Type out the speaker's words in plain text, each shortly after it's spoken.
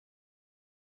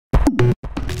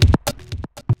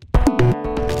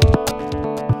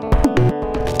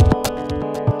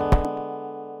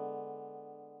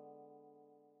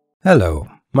Hello,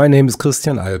 my name is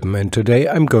Christian Alben and today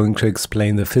I'm going to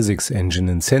explain the physics engine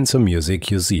in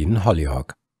Sensomusic Usine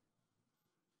Hollyhock.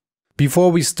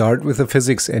 Before we start with the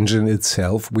physics engine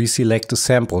itself, we select a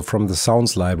sample from the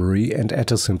sounds library and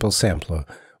add a simple sampler.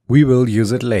 We will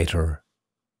use it later.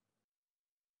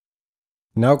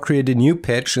 Now create a new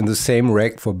patch in the same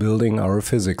rec for building our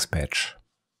physics patch.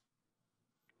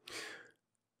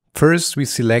 First, we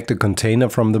select a container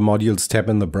from the Modules tab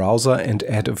in the browser and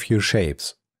add a few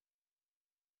shapes.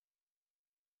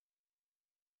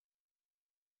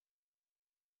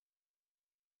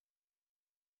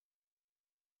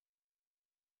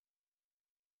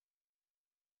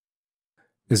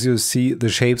 As you see, the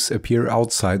shapes appear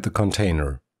outside the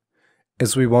container.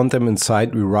 As we want them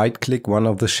inside, we right-click one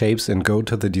of the shapes and go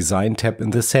to the Design tab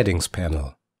in the Settings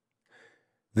panel.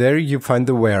 There you find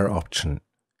the Where option.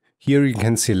 Here you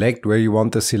can select where you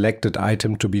want the selected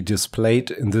item to be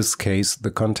displayed, in this case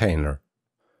the container.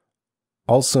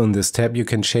 Also in this tab you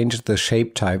can change the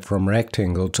shape type from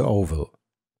rectangle to oval.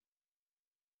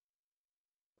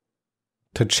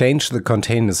 To change the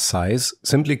container's size,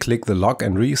 simply click the lock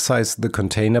and resize the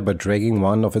container by dragging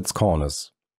one of its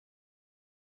corners.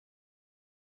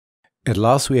 At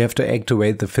last we have to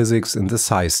activate the physics in the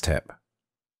Size tab.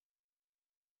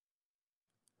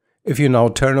 If you now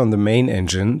turn on the main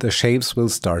engine, the shapes will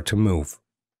start to move.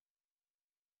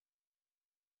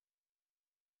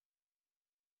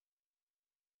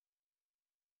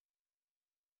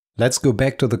 Let's go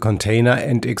back to the container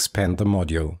and expand the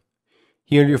module.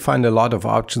 Here you find a lot of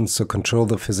options to control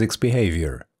the physics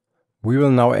behavior. We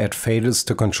will now add faders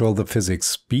to control the physics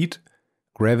speed,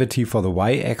 gravity for the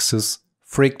y-axis,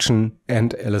 friction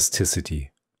and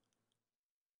elasticity.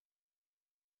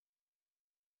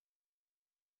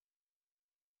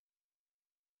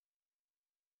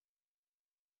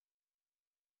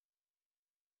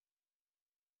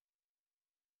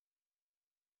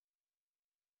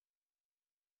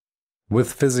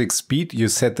 With physics speed you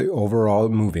set the overall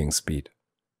moving speed.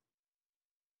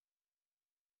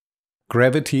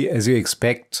 Gravity, as you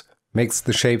expect, makes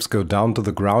the shapes go down to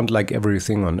the ground like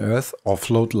everything on Earth or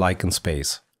float like in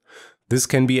space. This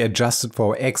can be adjusted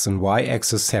for x and y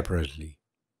axis separately.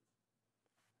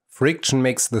 Friction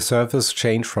makes the surface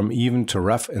change from even to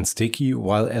rough and sticky,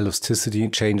 while elasticity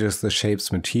changes the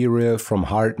shape's material from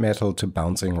hard metal to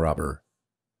bouncing rubber.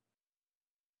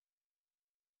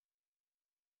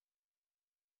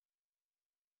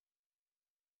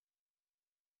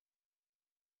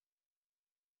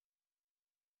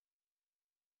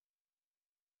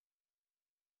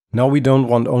 Now we don't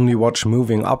want only watch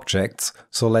moving objects,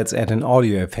 so let's add an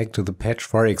audio effect to the patch,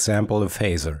 for example a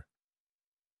phaser.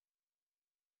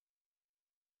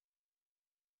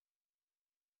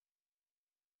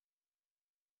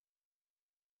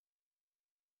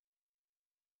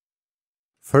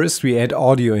 First we add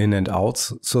audio in and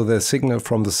outs, so the signal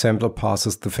from the sampler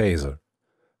passes the phaser.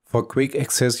 For quick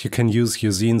access you can use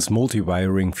Usine's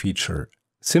multi-wiring feature.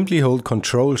 Simply hold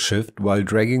Ctrl-Shift while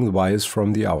dragging the wires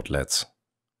from the outlets.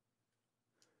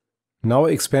 Now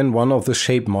expand one of the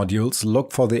shape modules,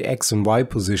 look for the X and Y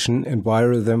position and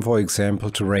wire them, for example,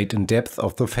 to rate in depth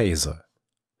of the phaser.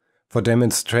 For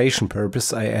demonstration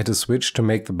purpose I add a switch to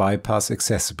make the bypass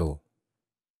accessible.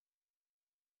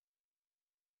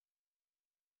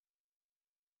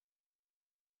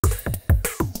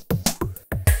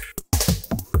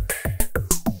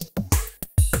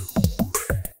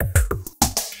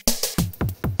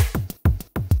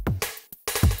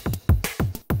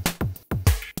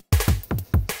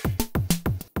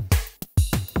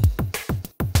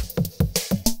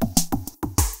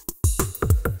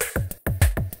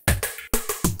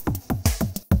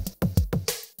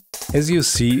 As you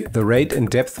see, the rate and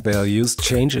depth values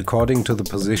change according to the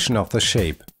position of the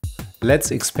shape.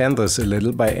 Let's expand this a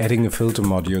little by adding a filter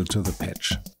module to the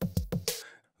patch.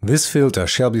 This filter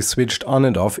shall be switched on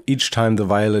and off each time the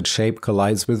violet shape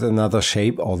collides with another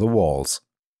shape or the walls.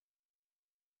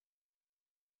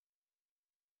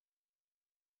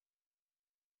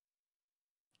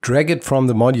 Drag it from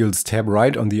the Modules tab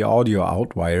right on the audio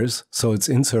out wires so it's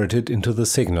inserted into the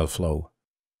signal flow.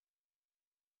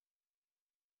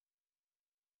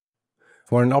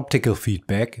 For an optical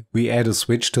feedback, we add a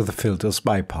switch to the filter's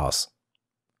bypass.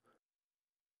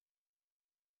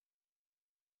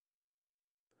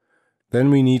 Then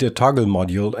we need a toggle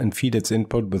module and feed its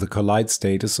input with the collide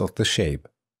status of the shape.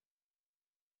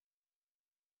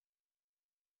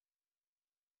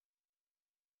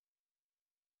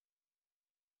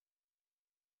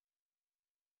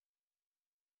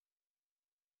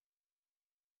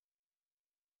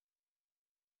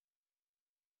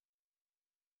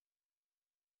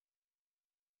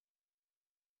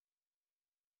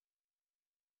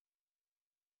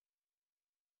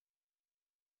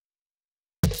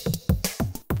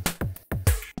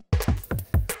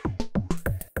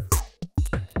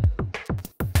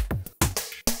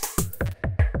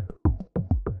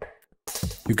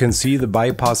 You can see the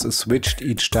bypass is switched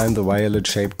each time the violet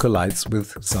shape collides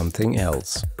with something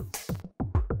else.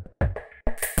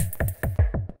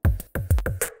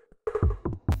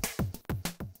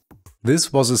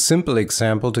 This was a simple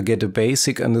example to get a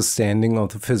basic understanding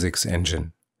of the physics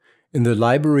engine. In the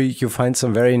library you find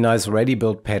some very nice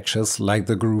ready-built patches like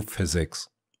the groove physics.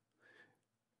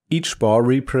 Each bar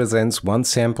represents one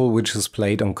sample which is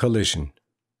played on collision.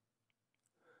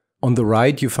 On the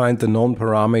right you find the known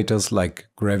parameters like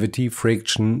gravity,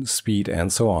 friction, speed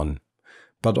and so on.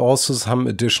 But also some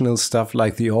additional stuff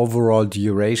like the overall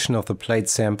duration of the played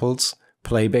samples,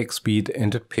 playback speed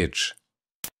and pitch.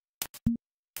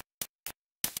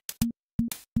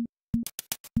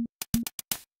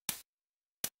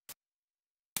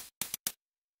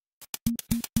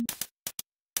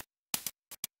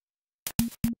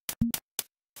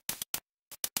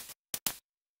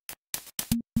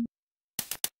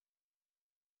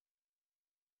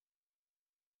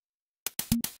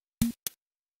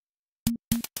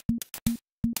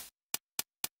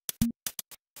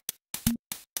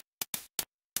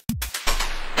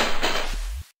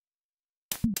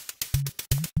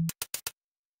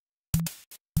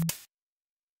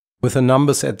 With the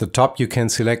numbers at the top you can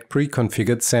select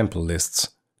pre-configured sample lists.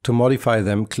 To modify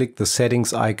them, click the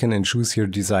settings icon and choose your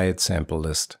desired sample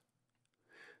list.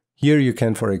 Here you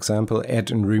can, for example, add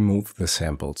and remove the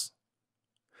samples.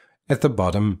 At the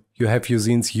bottom you have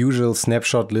Usine's usual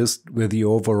snapshot list where the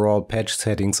overall patch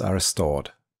settings are stored.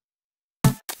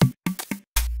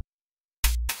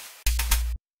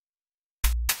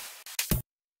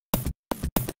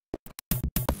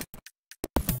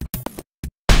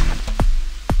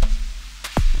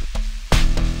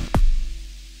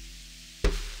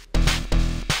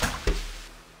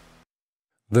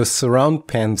 The surround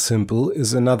pan symbol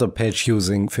is another patch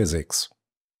using physics.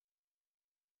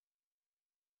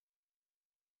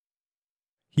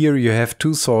 Here you have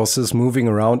two sources moving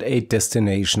around 8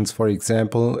 destinations, for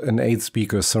example an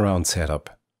 8-speaker surround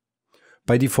setup.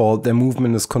 By default their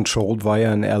movement is controlled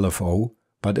via an LFO,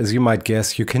 but as you might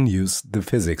guess you can use the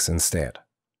physics instead.